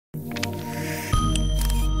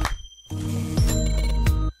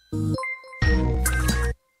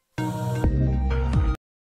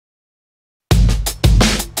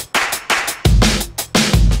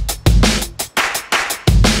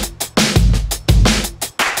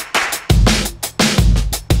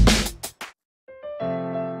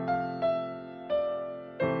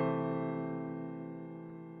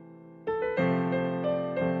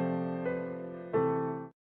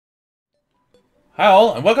Hi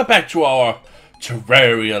all, and welcome back to our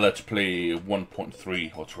Terraria Let's Play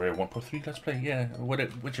 1.3, or Terraria 1.3 Let's Play, yeah,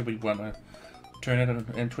 whichever we want to turn it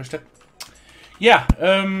and twist it. Yeah,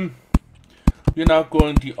 we're now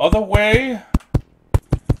going the other way.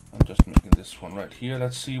 I'm just making this one right here.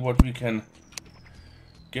 Let's see what we can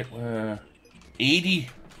get. 80.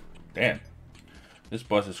 Damn. This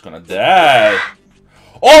boss is gonna die.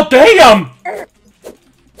 Oh, damn!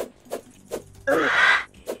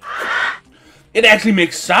 It actually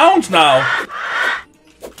makes sounds now.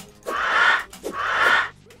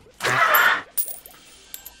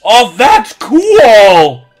 Oh, that's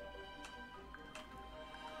cool!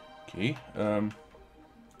 Okay,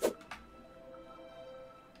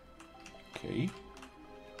 okay.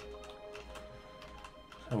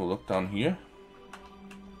 Let's have a look down here.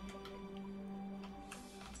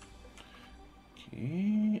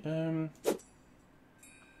 Okay,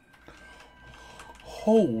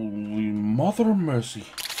 holy mother mercy.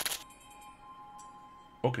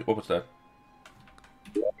 Okay, what was that?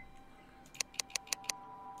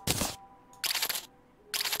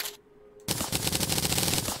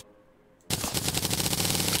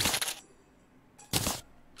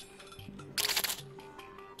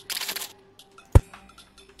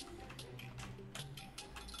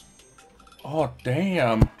 Oh,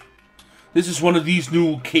 damn. This is one of these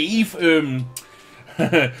new cave,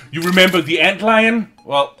 you remember the antlion?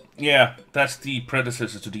 Well, yeah, that's the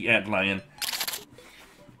predecessor to the antlion.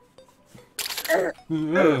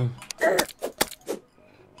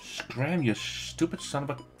 Scram, you stupid son of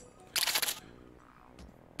a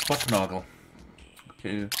butt noggle.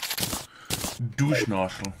 Okay. Douche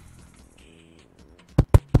nostril.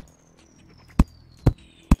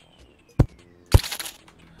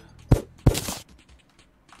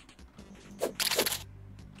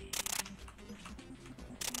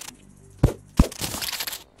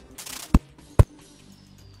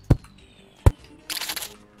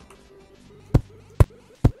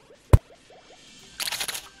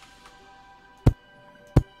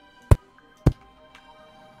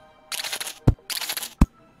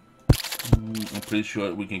 I'm pretty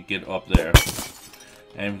sure we can get up there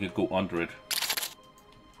and we can go under it.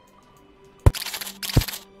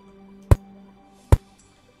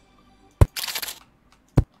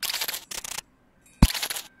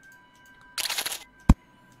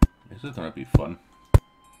 This is gonna be fun.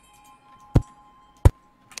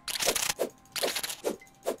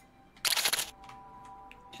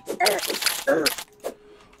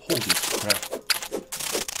 Holy crap.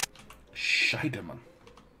 Scheide, man.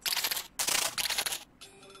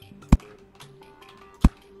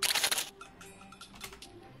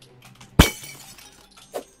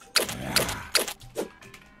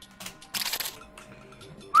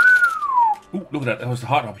 Ooh, look at that. That was the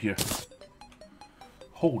heart up here.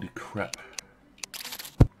 Holy crap.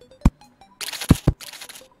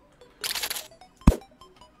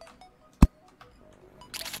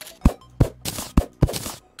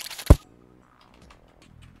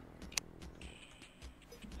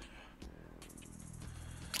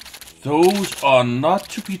 Those are not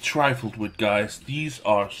to be trifled with, guys. These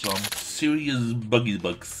are some serious buggy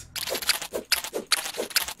bugs.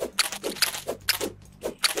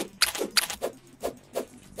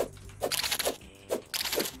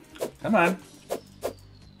 Come on.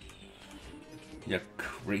 You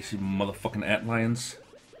crazy motherfucking antlions.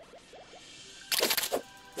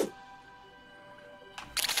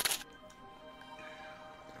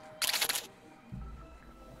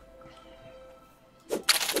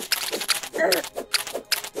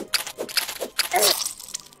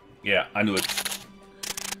 Yeah, I knew it.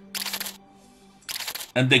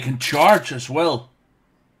 And they can charge as well.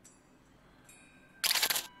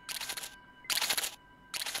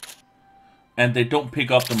 And they don't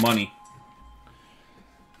pick up the money.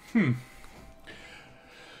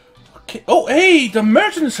 Okay. Oh, hey, the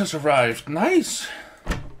merchant has arrived. Nice.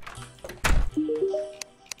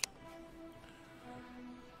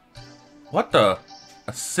 What the?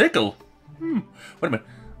 A sickle? Wait a minute.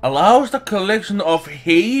 Allows the collection of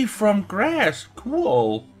hay from grass.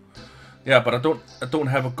 Cool. Yeah, but I don't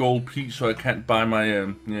have a gold piece, so I can't buy my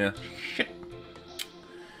yeah. Shit.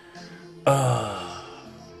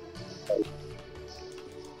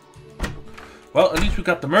 Well, at least we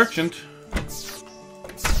got the merchant.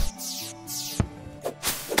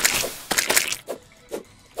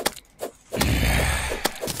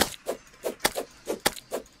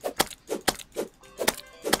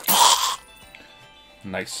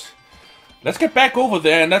 Nice. Let's get back over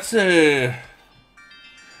there, and that's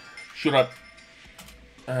should I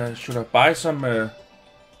buy some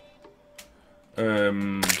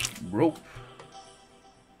rope?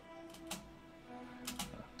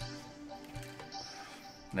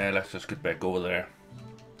 Nah, let's just get back over there.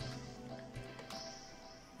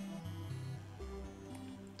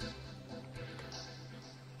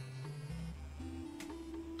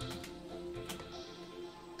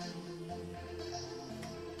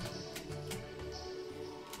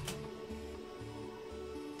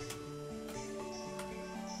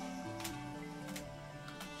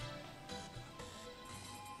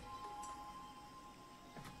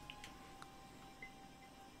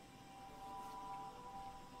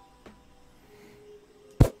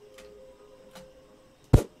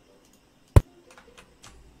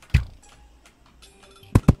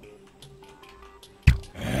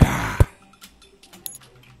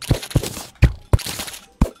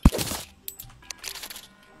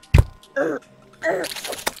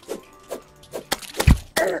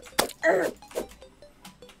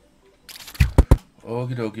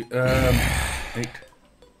 Okie dokie. 8.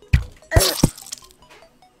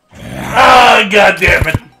 Ah, god damn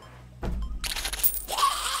it!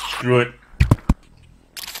 Screw it.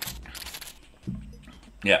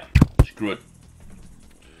 Yeah, screw it.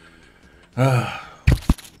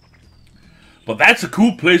 But that's a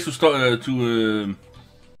cool place to start.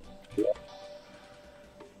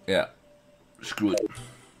 Yeah, screw it.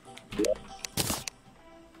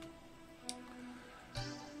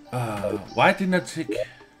 Why didn't I take?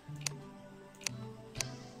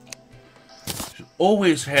 Should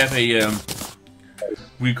always have a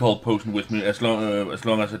recall potion with me as long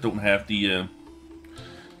as I don't have the.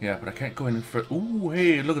 Yeah, but I can't go in for. Ooh,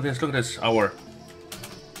 hey, look at this! Look at this! Our.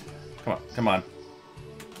 Come on! Come on!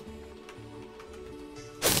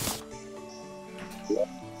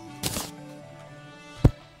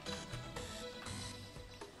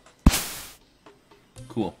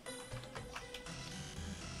 Cool.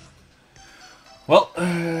 Well,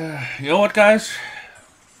 you know what, guys?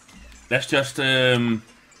 Let's just let's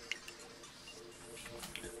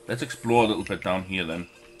explore a little bit down here then.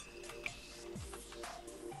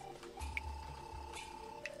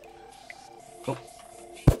 Oh,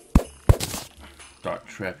 dark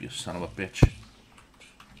trap, you son of a bitch!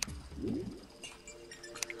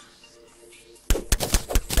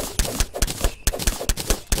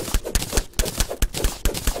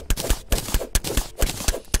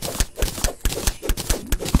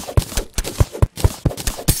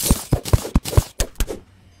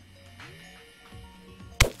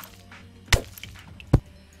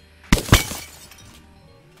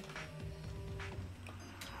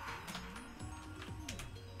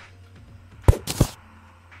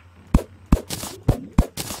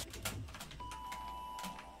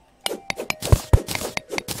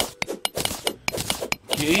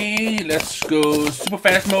 Okay, let's go super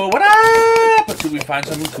fast mode. What up? Until we find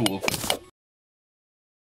something cool.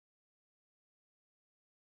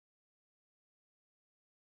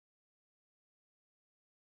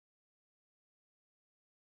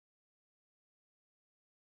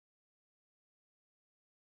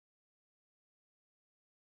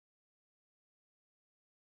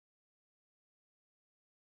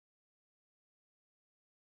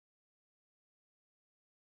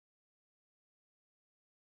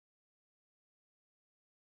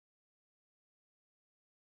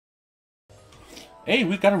 Hey,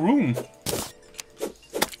 we got a room.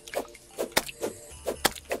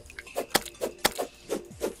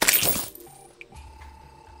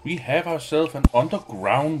 We have ourselves an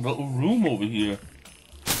underground little room over here.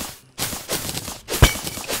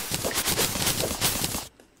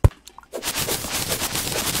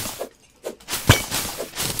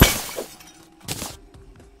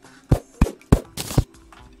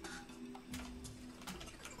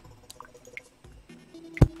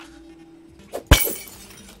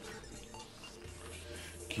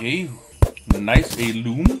 Okay, nice a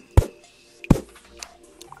loom.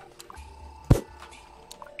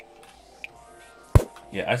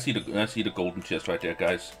 Yeah, I see the golden chest right there,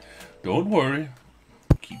 guys. Don't worry.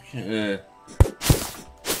 Keep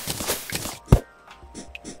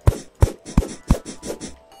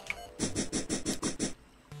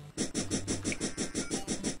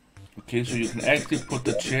Okay, so you can actually put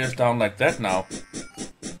the chairs down like that now.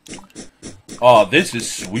 Oh, this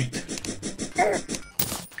is sweet.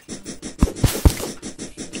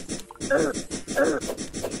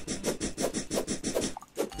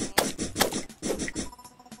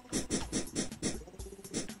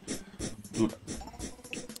 Dude,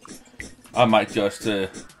 I might just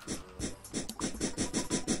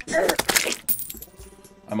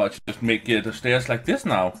make the stairs like this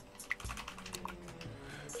now.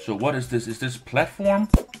 So what is this? Is this platform?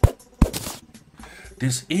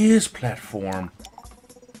 This is platform.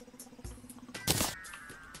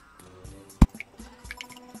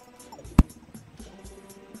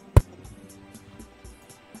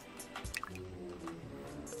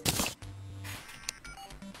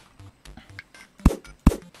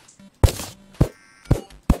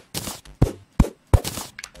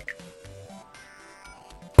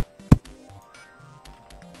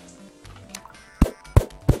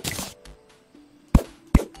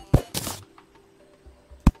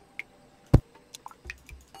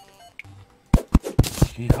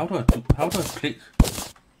 Okay, how do I place?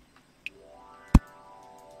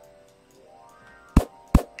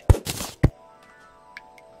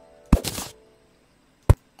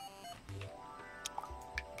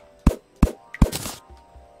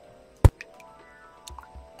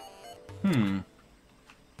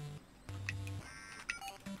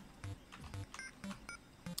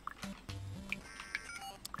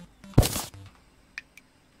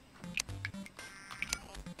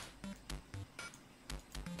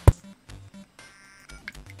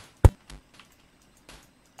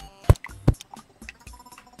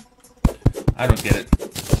 I don't get it.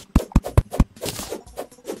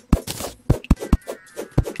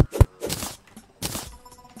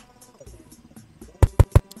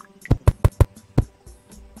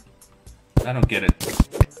 I don't get it.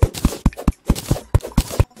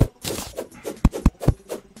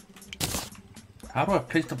 How do I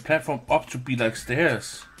place the platform up to be like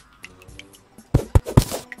stairs?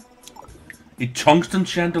 A tungsten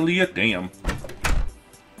chandelier? Damn.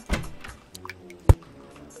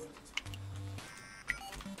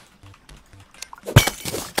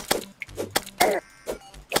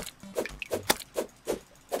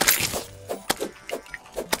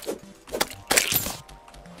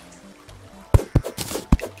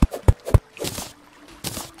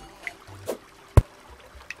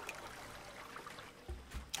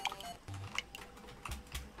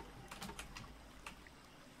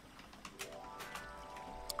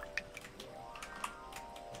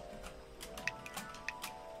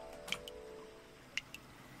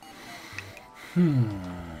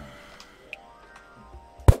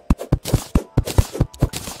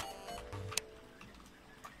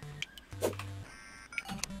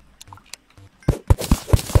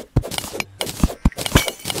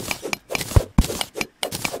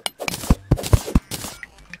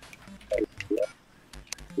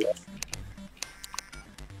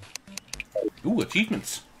 Ooh,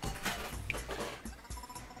 achievements.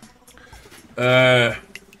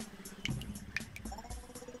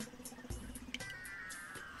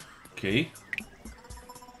 Okay.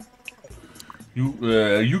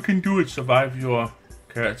 You can do it. Survive your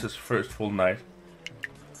character's first full night.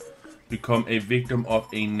 Become a victim of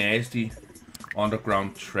a nasty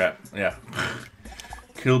underground trap. Yeah.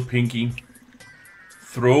 Kill Pinky.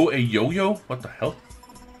 Throw a yo-yo? What the hell?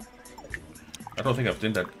 I don't think I've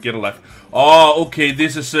done that. Get a life. Oh, okay.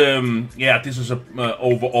 This is yeah. This is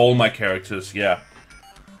over all my characters. Yeah.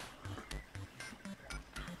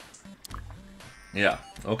 Yeah.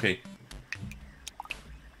 Okay.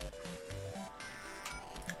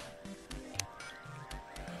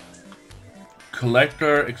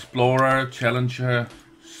 Collector, Explorer, Challenger,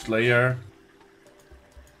 Slayer.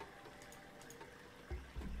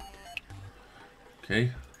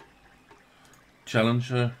 Okay.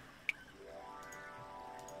 Challenger.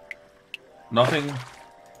 Nothing.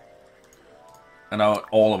 And now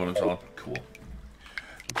all of them is on. Cool.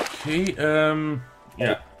 Okay,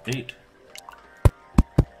 yeah, 8.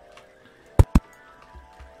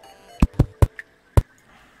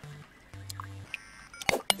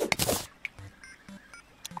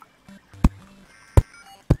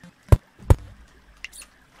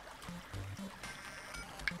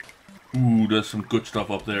 Ooh, there's some good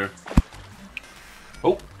stuff up there.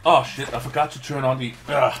 Oh shit, I forgot to turn on the...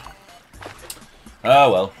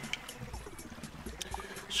 Ah, well.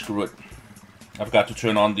 Screw it. I forgot to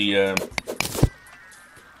turn on the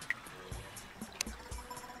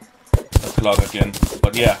clock again.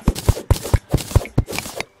 But yeah.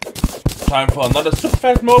 Time for another super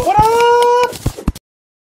fast mode. What up?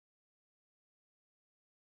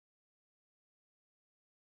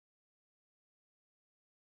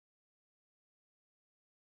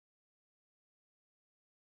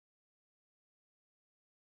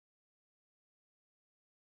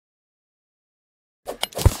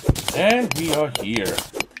 And we are here.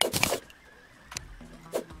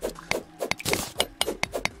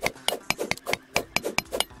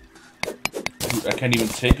 Dude, I can't even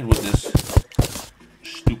take it with this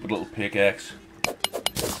stupid little pickaxe.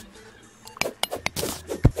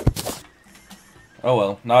 Oh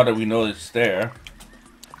well, now that we know it's there,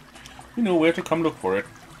 we know where to come look for it.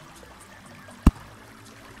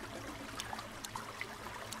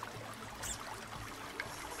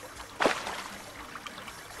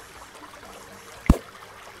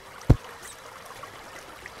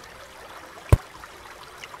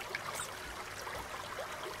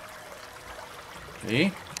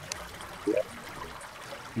 Okay.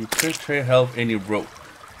 You can trade health any rope.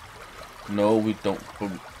 No, we don't.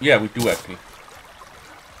 But yeah, we do actually.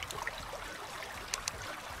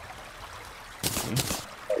 Okay.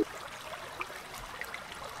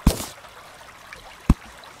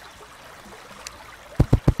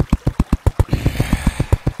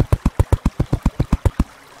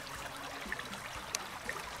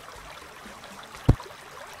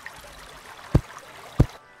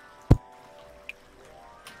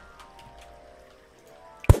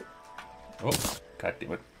 Oh, god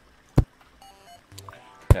damn it.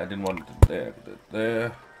 Yeah, I didn't want it there.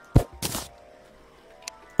 There.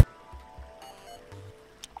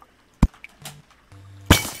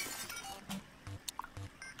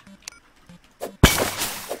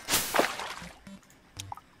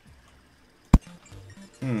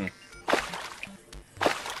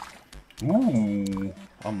 Ooh,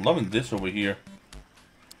 I'm loving this over here.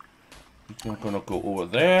 He's gonna go over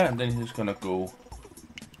there, and then he's gonna go.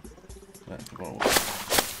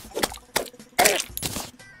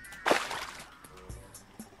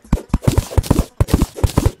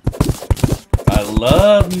 I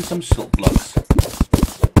love me some silk blocks.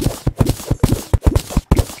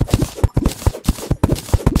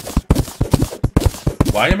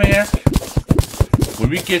 Why, you may ask? When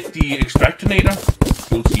we get the extractonator,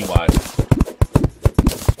 you'll see why.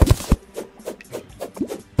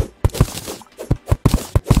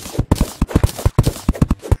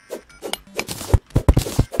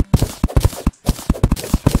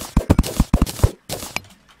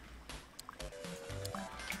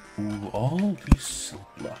 Ooh, all these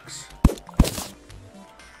silk blocks.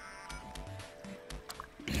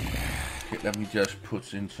 Okay, let me just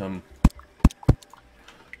put in some.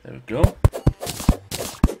 There we go.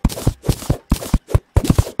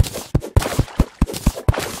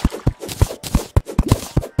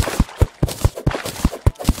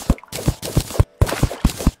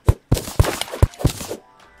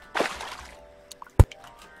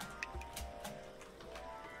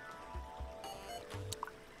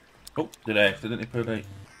 Oh, did I accidentally put a...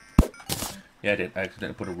 Yeah, I did. I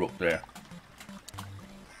accidentally put a rope there.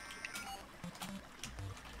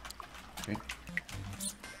 Okay.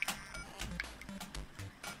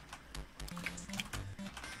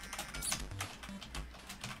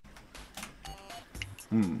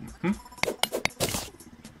 Mm-hmm.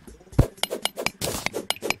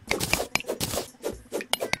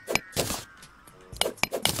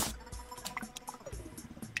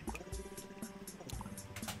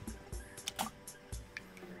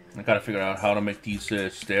 I gotta figure out how to make these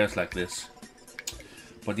stairs like this.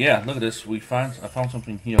 But yeah, look at this. I found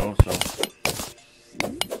something here also.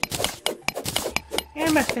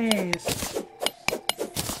 Amethyst.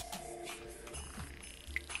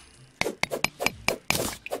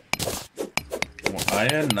 More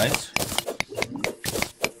iron, nice.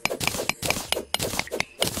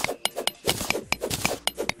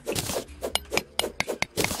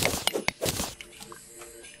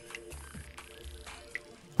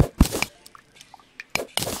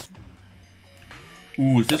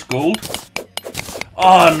 Ooh, is this gold?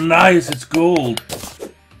 Oh, nice, it's gold.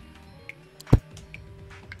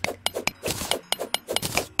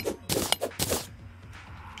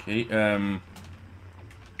 Okay,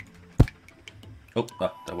 oh,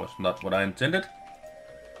 that was not what I intended.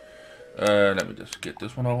 Let me just get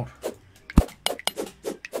this one out.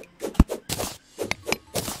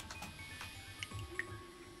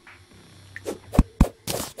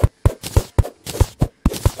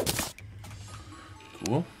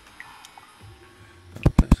 Cool.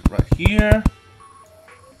 Place it right here.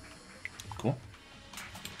 Cool.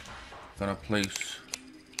 Gonna place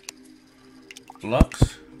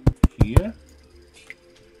blocks here.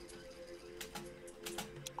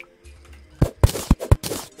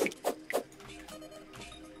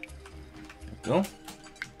 There we go.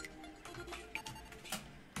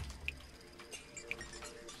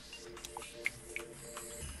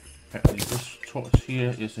 Apparently this torch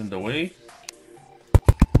here is in the way.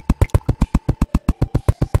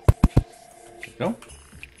 Go.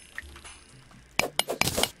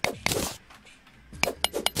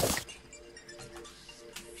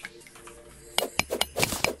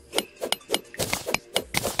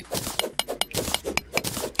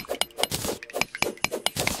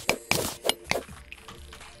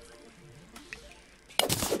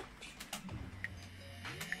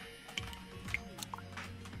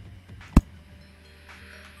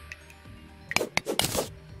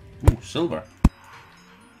 Ooh, silver.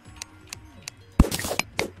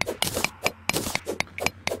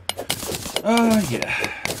 Yeah.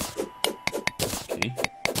 Okay.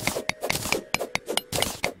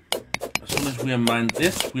 As soon as we mine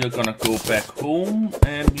this, we are gonna go back home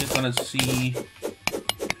and we're gonna see.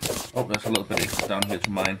 Oh, there's a little bit extra down here to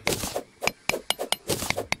mine.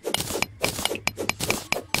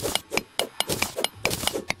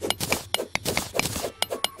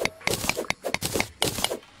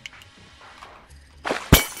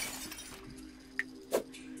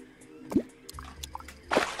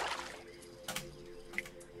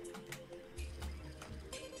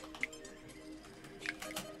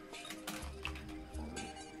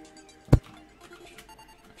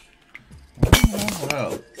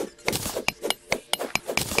 Well.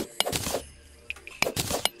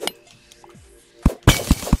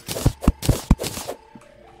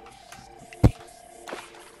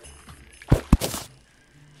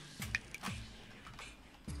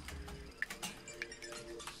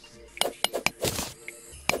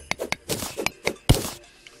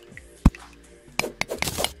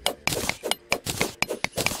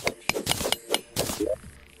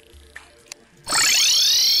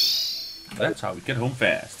 That's how we get home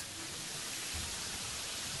fast.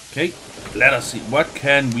 Okay, let us see. What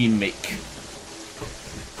can we make?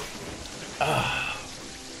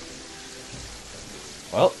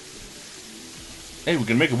 Well, hey, we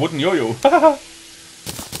can make a wooden yo-yo.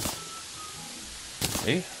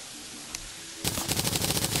 Okay.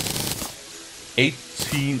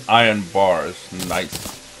 18 iron bars. Nice.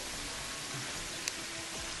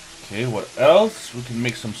 Okay, what else? We can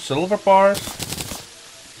make some silver bars.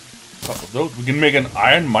 A couple of those. We can make an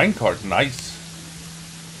iron minecart. Nice.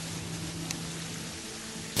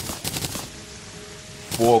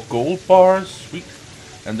 4 gold bars. Sweet.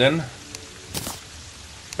 And then,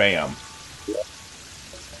 bam.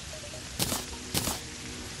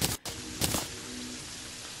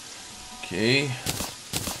 Okay.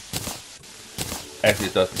 Actually,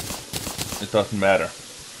 it doesn't matter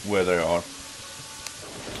where they are.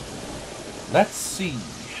 Let's see.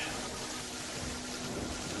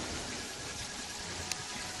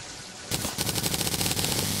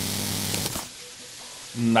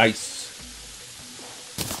 Nice.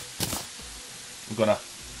 I'm gonna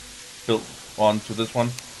build onto this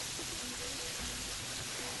one.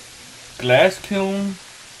 Glass kiln,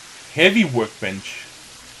 heavy workbench,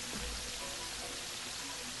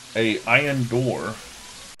 a iron door,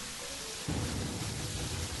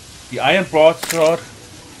 the iron broadsword.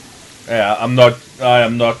 Yeah, I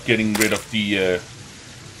am not getting rid of the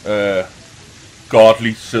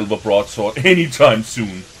godly silver broadsword anytime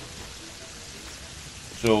soon.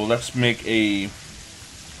 So let's make a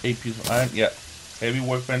piece of iron. Yeah, heavy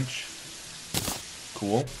workbench.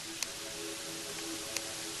 Cool.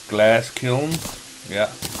 Glass kiln.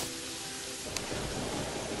 Yeah.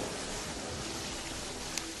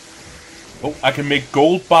 Oh, I can make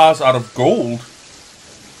gold bars out of gold.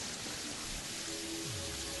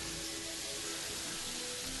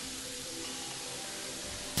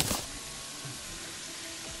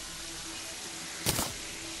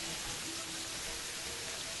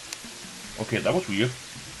 Okay, that was weird.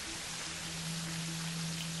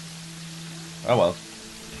 Oh well.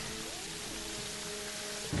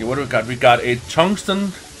 Okay, what do we got? We got a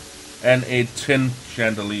tungsten and a tin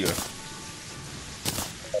chandelier.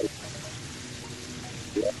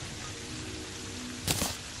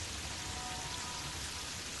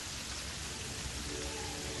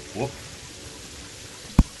 Whoop.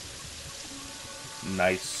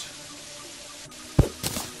 Nice.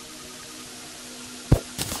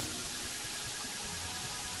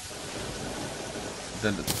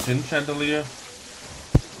 Then the tin chandelier.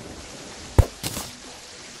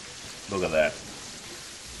 Look at that.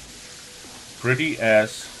 Pretty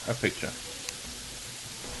as a picture.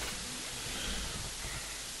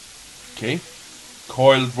 Okay.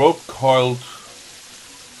 Coiled rope, coiled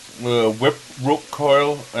whip rope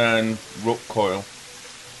coil, and rope coil.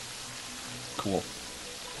 Cool.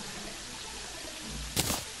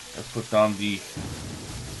 Let's put down the...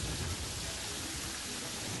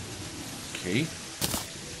 Okay.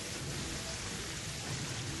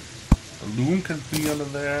 A loom can be under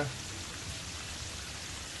there.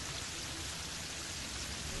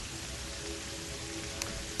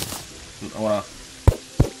 I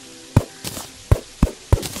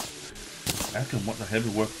actually want the heavy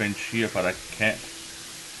workbench here, but I can't.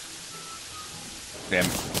 Damn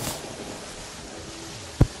it.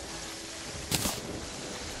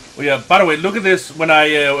 Oh yeah, by the way, look at this when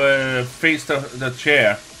I face the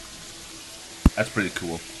chair. That's pretty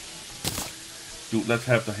cool. Dude, let's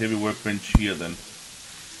have the heavy workbench here then.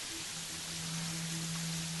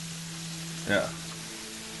 Yeah.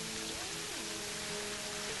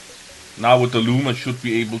 Now with the loom I should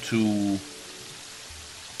be able to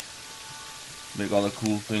make other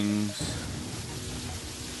cool things.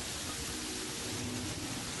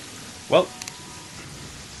 Well.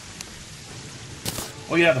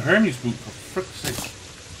 Oh yeah, the Hermes boot, for frick's sake.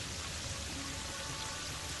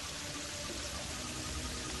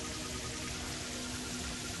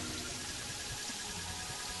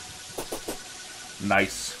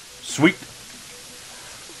 Nice. Sweet.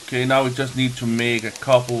 Okay, now we just need to make a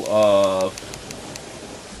couple of...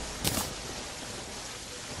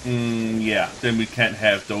 yeah, then we can't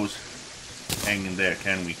have those hanging there,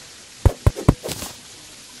 can we?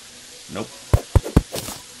 Nope.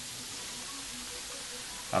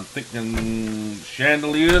 I'm thinking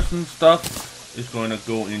chandeliers and stuff is going to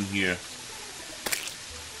go in here.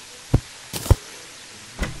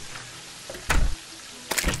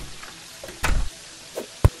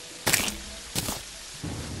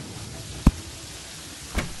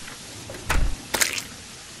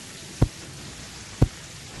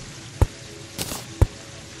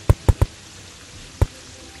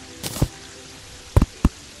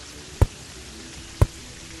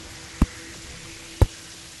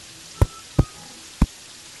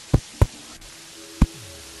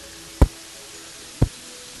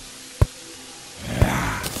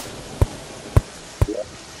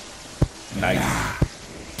 Nice.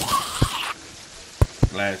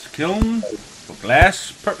 Glass kiln for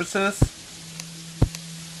glass purposes.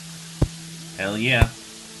 Hell yeah.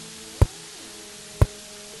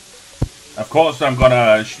 Of course, I'm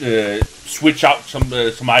gonna switch out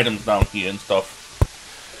some items down here and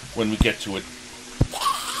stuff when we get to it.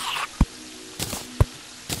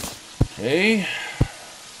 Okay.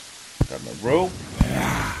 Got my rope.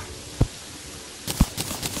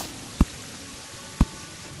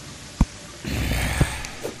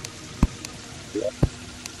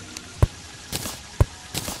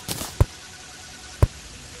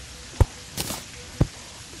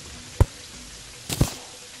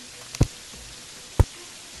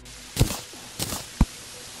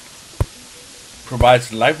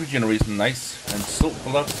 Provides life regeneration, nice, and silk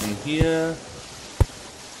blocks in here,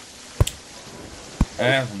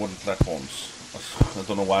 and wooden platforms. I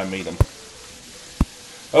don't know why I made them.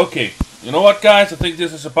 Okay, you know what, guys? I think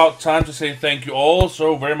this is about time to say thank you all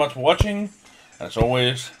so very much for watching. As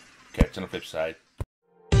always, catch you on the flip side.